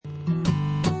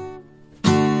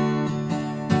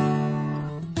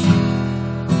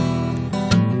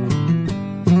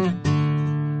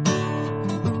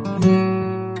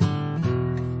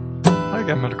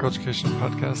Medical Education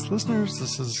Podcast listeners.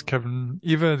 This is Kevin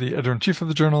Eva, the editor-in-chief of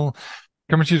the journal,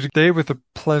 coming to you today with the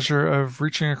pleasure of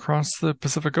reaching across the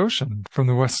Pacific Ocean from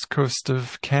the west coast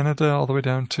of Canada all the way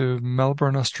down to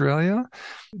Melbourne, Australia.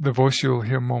 The voice you'll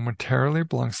hear momentarily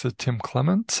belongs to Tim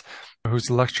Clement, who's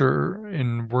a lecturer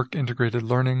in work-integrated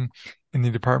learning in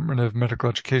the Department of Medical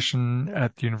Education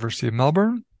at the University of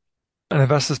Melbourne. And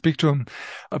I've asked to speak to him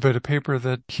about a paper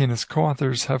that he and his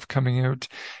co-authors have coming out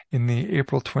in the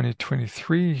April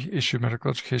 2023 issue of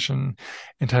Medical Education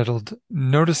entitled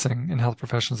Noticing in Health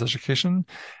Professions Education,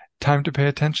 Time to Pay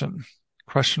Attention? ?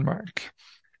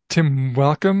 Tim,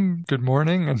 welcome. Good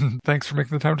morning. And thanks for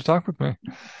making the time to talk with me.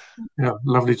 Yeah,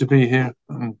 lovely to be here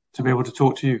and to be able to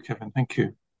talk to you, Kevin. Thank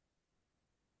you.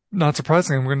 Not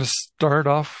surprising, I'm going to start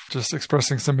off just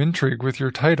expressing some intrigue with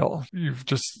your title. You've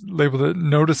just labeled it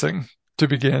Noticing to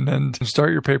begin, and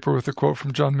start your paper with a quote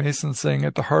from John Mason saying,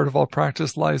 "At the heart of all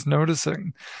practice lies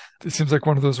noticing." It seems like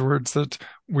one of those words that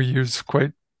we use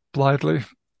quite blithely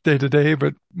day to day,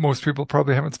 but most people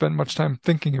probably haven't spent much time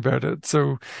thinking about it.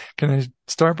 So can I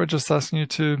start by just asking you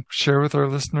to share with our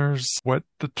listeners what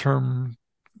the term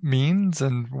means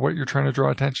and what you're trying to draw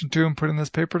attention to in putting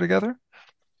this paper together?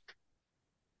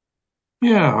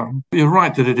 Yeah, you're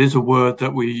right that it is a word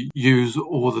that we use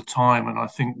all the time. And I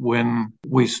think when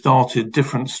we started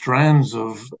different strands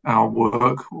of our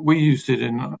work, we used it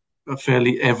in a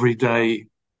fairly everyday,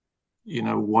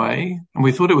 way. And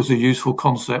we thought it was a useful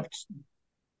concept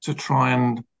to try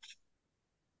and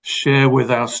share with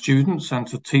our students and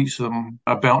to teach them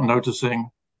about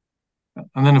noticing.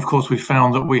 And then, of course, we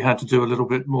found that we had to do a little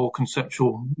bit more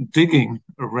conceptual digging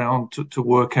around to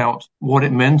work out what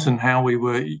it meant and how we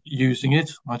were using it.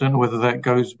 I don't know whether that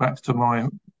goes back to my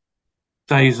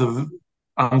days of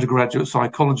undergraduate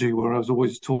psychology, where I was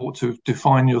always taught to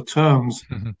define your terms.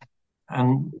 Mm-hmm.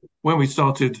 And when we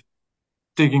started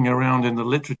digging around in the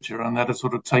literature, and that had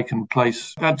sort of taken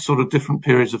place at sort of different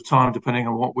periods of time, depending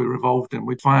on what we were involved in,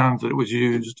 we found that it was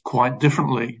used quite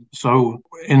differently. So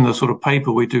in the sort of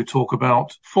paper, we do talk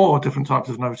about 4 different types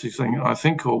of noticing, I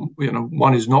think, or,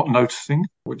 one is not noticing,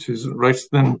 which is rather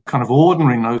than kind of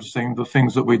ordinary noticing, the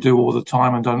things that we do all the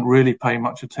time and don't really pay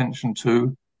much attention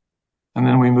to. And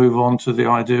then we move on to the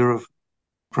idea of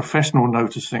professional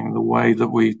noticing, the way that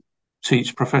we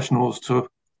teach professionals to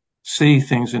see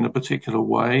things in a particular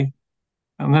way.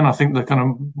 And then I think the kind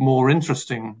of more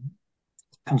interesting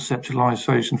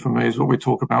conceptualization for me is what we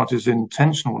talk about is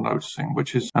intentional noticing,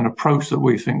 which is an approach that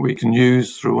we think we can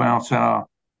use throughout our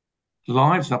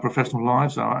lives, our professional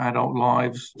lives, our adult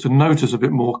lives, to notice a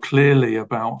bit more clearly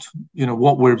about,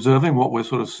 what we're observing, what we're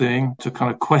sort of seeing, to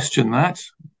kind of question that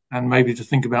and maybe to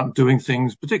think about doing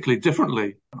things particularly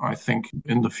differently, I think,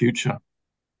 in the future.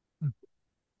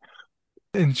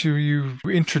 And so you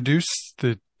introduce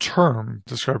the term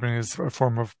describing it as a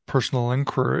form of personal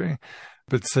inquiry,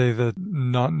 but say that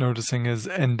not noticing is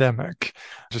endemic.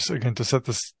 Just again, to set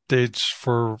the stage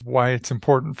for why it's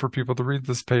important for people to read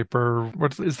this paper,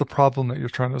 what is the problem that you're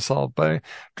trying to solve by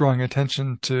drawing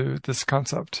attention to this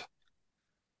concept?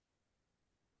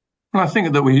 Well, I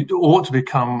think that we ought to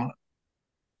become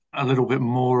a little bit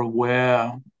more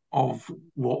aware of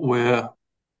what we're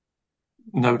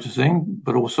noticing,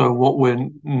 but also what we're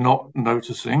not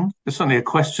noticing. There's certainly a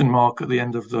question mark at the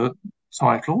end of the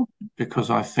title,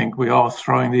 because I think we are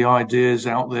throwing the ideas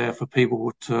out there for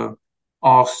people to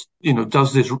ask,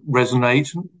 does this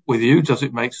resonate with you? Does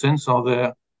it make sense? Are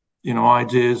there,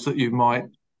 ideas that you might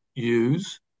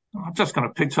use? I've just kind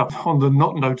of picked up on the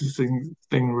not noticing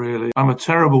thing, really. I'm a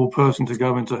terrible person to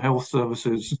go into health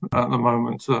services at the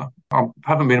moment. I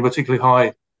haven't been a particularly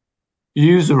high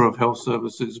user of health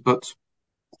services, but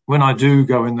when I do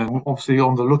go in there, I'm obviously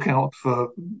on the lookout for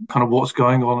kind of what's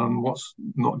going on and what's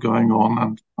not going on.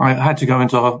 And I had to go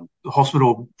into a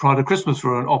hospital prior to Christmas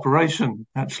for an operation,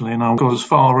 actually. And I got as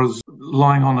far as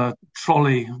lying on a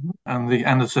trolley, and the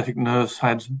anaesthetic nurse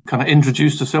had kind of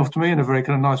introduced herself to me in a very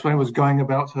kind of nice way, was going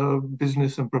about her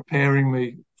business and preparing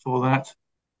me for that.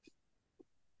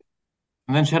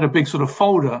 And then she had a big sort of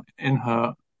folder in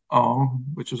her arm,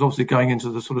 which was obviously going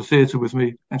into the sort of theatre with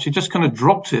me. And she just kind of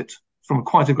dropped it from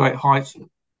quite a great height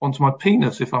onto my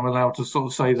penis, if I'm allowed to sort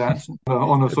of say that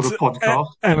on a sort of podcast.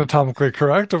 Anatomically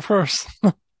correct, of course.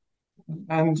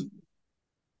 And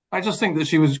I just think that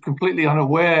she was completely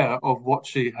unaware of what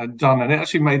she had done. And it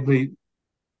actually made me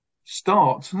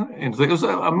start into it. It was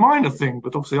a minor thing,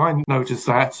 but obviously I noticed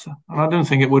that. And I don't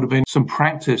think it would have been some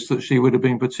practice that she would have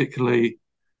been particularly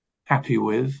happy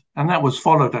with. And that was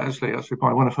followed actually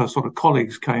by one of her sort of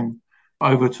colleagues came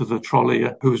over to the trolley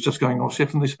who was just going off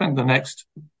shift, and they spent the next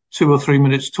 2 or 3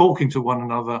 minutes talking to one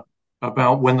another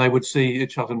about when they would see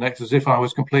each other next, as if I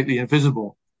was completely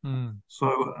invisible. Mm.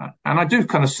 So, and I do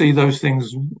kind of see those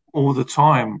things all the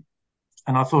time.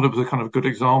 And I thought it was a kind of good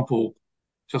example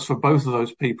just for both of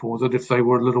those people, that if they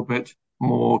were a little bit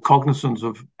more cognizant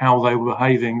of how they were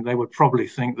behaving, they would probably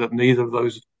think that neither of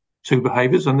those two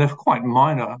behaviors, and they're quite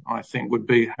minor, I think, would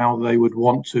be how they would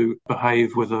want to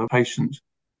behave with a patient.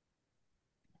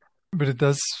 But it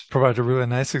does provide a really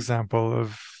nice example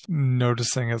of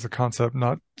noticing as a concept,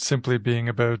 not simply being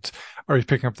about, are you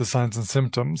picking up the signs and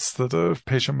symptoms that a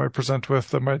patient might present with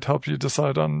that might help you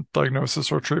decide on diagnosis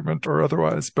or treatment or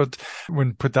otherwise. But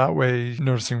when put that way,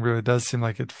 noticing really does seem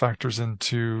like it factors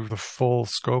into the full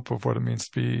scope of what it means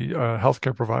to be a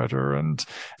healthcare provider and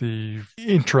the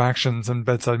interactions and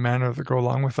bedside manner that go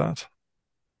along with that.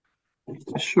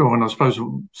 Sure, and I suppose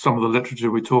some of the literature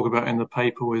we talk about in the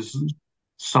paper is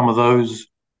some of those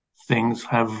things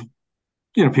have,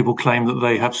 people claim that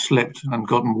they have slipped and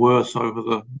gotten worse over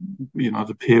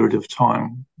the period of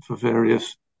time for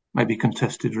various, maybe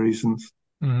contested reasons.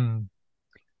 Mm.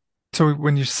 So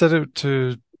when you set out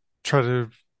to try to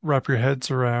wrap your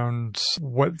heads around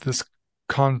what this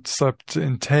concept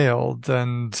entailed,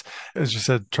 and as you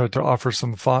said, tried to offer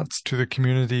some thoughts to the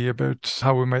community about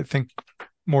how we might think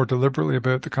more deliberately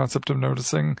about the concept of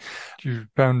noticing, you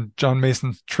found John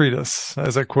Mason's treatise,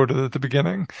 as I quoted at the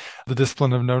beginning, The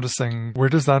Discipline of Noticing. Where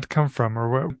does that come from, or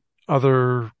what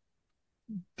other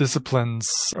disciplines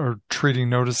are treating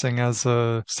noticing as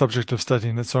a subject of study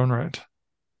in its own right?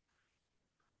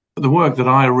 The work that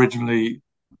I originally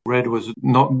read was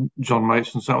not John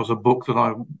Mason's. That was a book that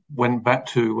I went back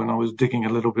to when I was digging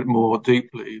a little bit more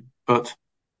deeply. But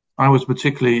I was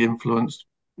particularly influenced.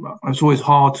 It's always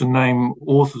hard to name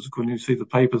authors when you see the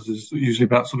papers. There's usually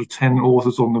about sort of 10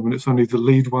 authors on them, and it's only the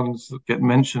lead ones that get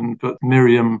mentioned. But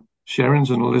Miriam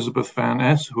Sherins and Elizabeth Van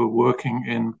Es, who are working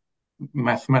in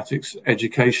mathematics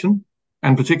education,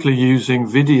 and particularly using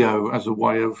video as a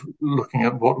way of looking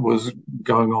at what was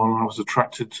going on. I was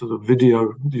attracted to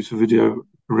the use of video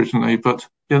originally, but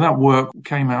yeah, that work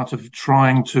came out of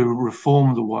trying to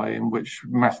reform the way in which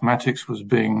mathematics was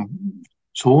being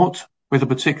taught, with a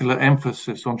particular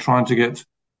emphasis on trying to get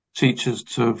teachers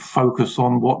to focus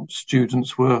on what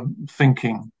students were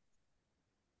thinking.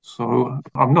 So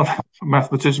I'm not a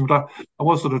mathematician, but I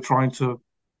was sort of trying to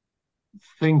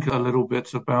think a little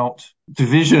bit about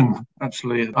division.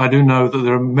 Actually, I do know that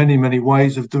there are many, many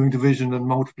ways of doing division and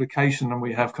multiplication, and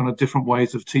we have kind of different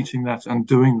ways of teaching that and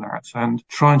doing that, and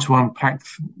trying to unpack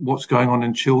what's going on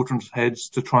in children's heads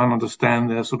to try and understand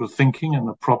their sort of thinking and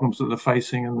the problems that they're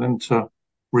facing, and then to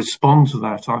respond to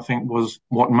that, I think, was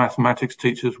what mathematics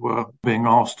teachers were being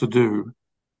asked to do.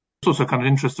 It's also kind of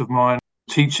interest of mine.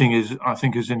 Teaching I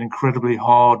think, is an incredibly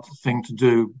hard thing to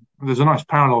do. There's a nice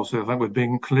parallel there, I think, with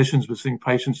being clinicians, with seeing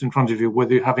patients in front of you,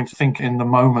 whether you're having to think in the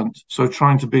moment. So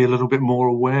trying to be a little bit more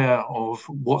aware of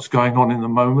what's going on in the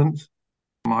moment,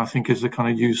 I think, is a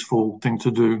kind of useful thing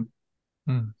to do.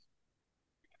 Hmm.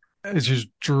 As you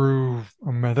drew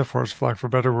metaphors, for lack of a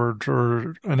better word,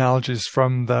 or analogies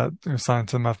from that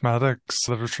science and mathematics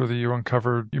literature that you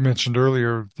uncovered, you mentioned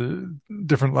earlier the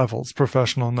different levels,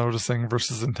 professional noticing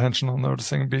versus intentional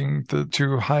noticing being the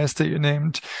two highest that you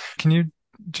named. Can you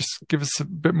just give us a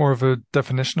bit more of a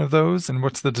definition of those, and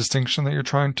what's the distinction that you're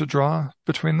trying to draw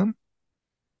between them?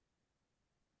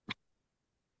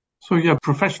 So yeah,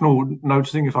 professional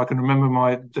noticing, if I can remember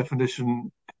my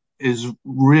definition, is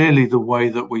really the way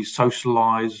that we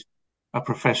socialize a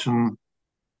profession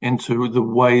into the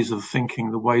ways of thinking,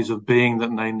 the ways of being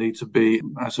that they need to be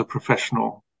as a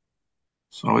professional.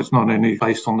 So it's not only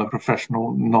based on the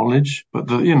professional knowledge, but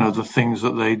the things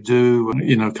that they do,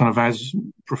 kind of as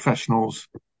professionals.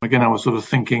 Again, I was sort of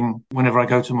thinking, whenever I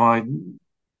go to my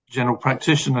general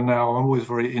practitioner now, I'm always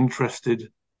very interested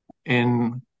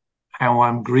in how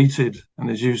I'm greeted. And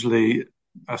there's usually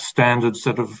a standard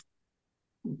set of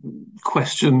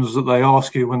questions that they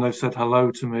ask you when they've said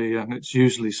hello to me. And it's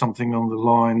usually something on the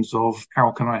lines of,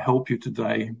 how can I help you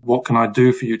today? What can I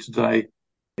do for you today?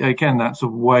 Again, that's a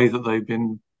way that they've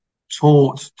been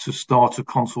taught to start a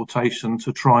consultation,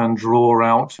 to try and draw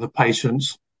out the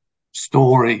patient's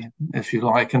story, if you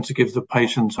like, and to give the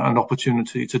patient an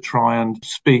opportunity to try and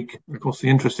speak. Of course, the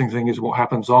interesting thing is what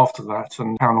happens after that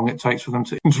and how long it takes for them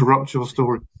to interrupt your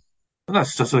story. And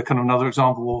that's just a kind of another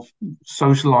example of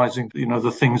socializing,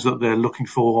 the things that they're looking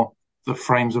for, the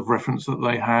frames of reference that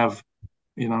they have,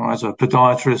 as a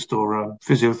podiatrist or a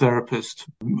physiotherapist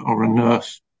or a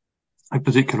nurse.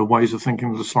 Particular ways of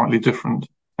thinking that are slightly different.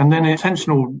 And then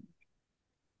intentional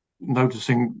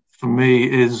noticing for me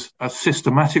is a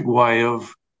systematic way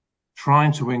of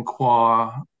trying to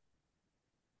inquire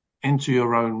into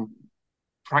your own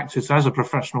practice as a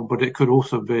professional, but it could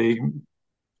also be,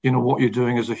 what you're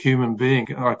doing as a human being.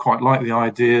 I quite like the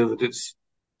idea that it's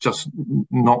just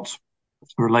not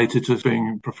related to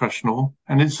being professional.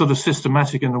 And it's sort of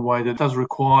systematic in a way that does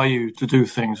require you to do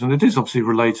things. And it is obviously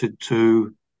related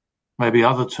to maybe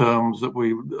other terms that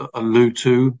we allude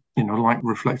to, like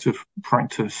reflective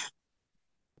practice.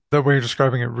 The way you're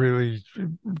describing it really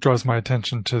draws my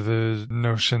attention to the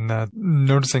notion that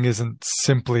noticing isn't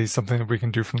simply something that we can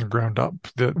do from the ground up.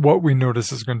 That what we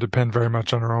notice is going to depend very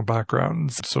much on our own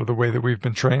backgrounds. So the way that we've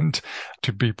been trained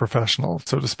to be professional,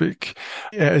 so to speak.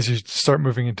 As you start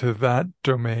moving into that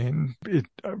domain, it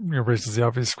raises the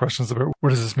obvious questions about what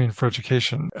does this mean for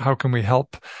education? How can we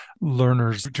help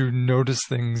learners to notice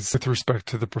things with respect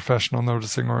to the professional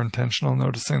noticing or intentional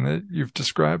noticing that you've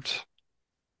described?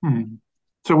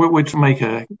 So we'd make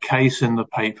a case in the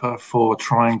paper for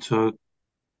trying to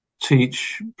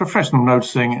teach professional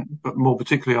noticing, but more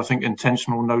particularly, I think,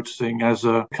 intentional noticing as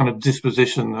a kind of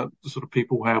disposition that sort of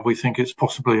people have. We think it's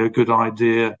possibly a good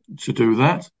idea to do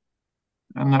that.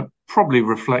 And that probably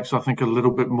reflects, I think, a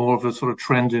little bit more of a sort of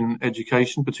trend in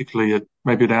education, particularly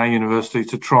maybe at our university,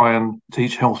 to try and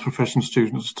teach health profession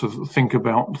students to think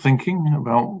about thinking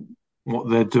about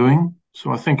what they're doing.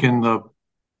 So I think in the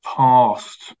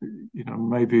past,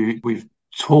 maybe we've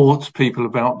taught people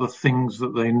about the things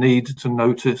that they need to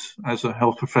notice as a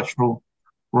health professional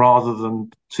rather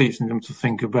than teaching them to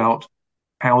think about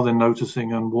how they're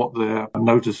noticing and what they're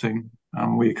noticing.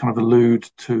 And we kind of allude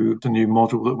to the new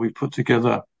model that we put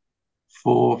together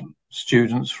for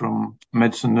students from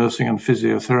medicine, nursing and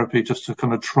physiotherapy, just to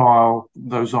kind of trial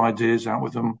those ideas out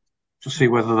with them to see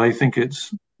whether they think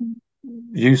it's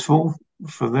useful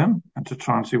for them and to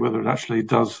try and see whether it actually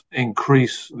does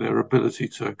increase their ability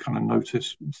to kind of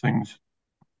notice things.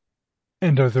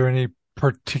 And are there any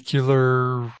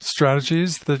particular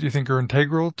strategies that you think are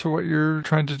integral to what you're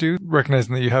trying to do?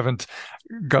 Recognizing that you haven't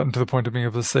gotten to the point of being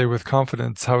able to say with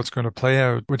confidence how it's going to play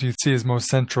out, what do you see as most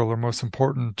central or most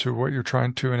important to what you're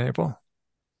trying to enable?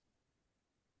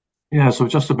 Yeah, so we're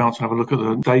just about to have a look at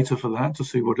the data for that to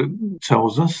see what it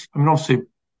tells us. I mean, obviously,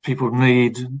 people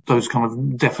need those kind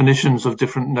of definitions of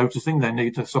different noticing. They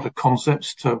need the sort of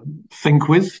concepts to think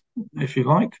with, if you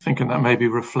like, thinking that maybe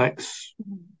reflects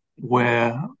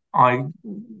where I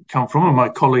come from and my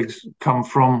colleagues come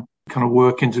from. Kind of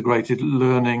work integrated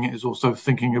learning is also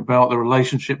thinking about the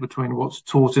relationship between what's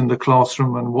taught in the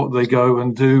classroom and what they go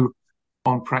and do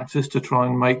on practice to try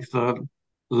and make the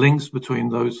links between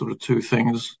those sort of two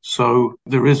things. So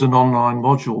there is an online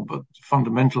module, but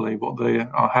fundamentally what they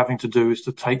are having to do is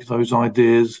to take those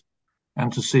ideas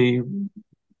and to see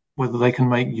whether they can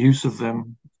make use of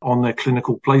them on their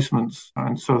clinical placements.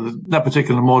 And so that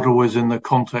particular model is in the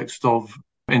context of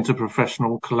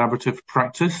interprofessional collaborative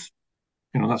practice.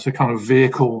 That's a kind of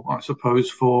vehicle, I suppose,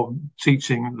 for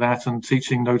teaching that and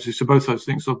teaching notice. So both those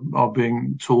things are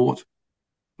being taught.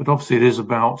 But obviously it is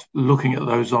about looking at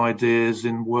those ideas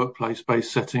in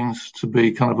workplace-based settings to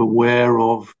be kind of aware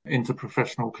of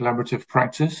interprofessional collaborative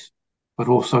practice, but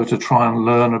also to try and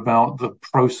learn about the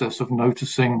process of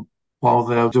noticing while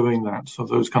they're doing that. So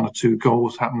those kind of two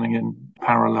goals happening in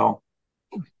parallel.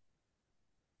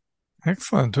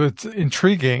 Excellent. It's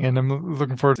intriguing, and I'm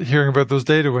looking forward to hearing about those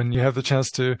data when you have the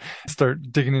chance to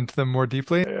start digging into them more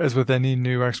deeply. As with any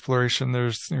new exploration,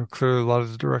 there's clearly a lot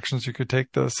of directions you could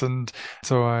take this, and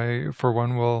so I, for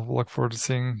one, will look forward to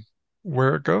seeing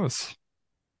where it goes.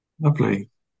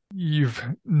 Lovely. You've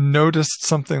noticed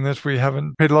something that we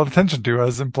haven't paid a lot of attention to,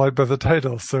 as implied by the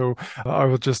title. So I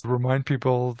will just remind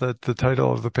people that the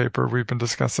title of the paper we've been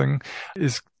discussing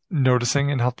is Noticing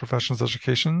in Health Professionals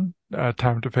Education,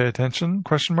 Time to Pay Attention, ?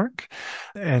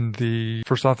 And the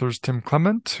first author is Tim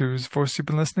Clement, whose voice you've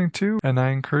been listening to. And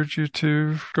I encourage you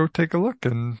to go take a look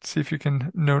and see if you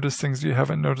can notice things you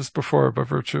haven't noticed before by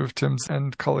virtue of Tim's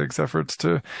and colleagues' efforts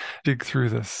to dig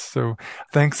through this. So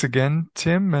thanks again,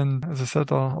 Tim. And as I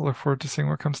said, I'll look forward to seeing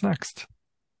what comes next.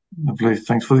 Lovely.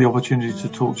 Thanks for the opportunity to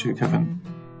talk to you, Kevin.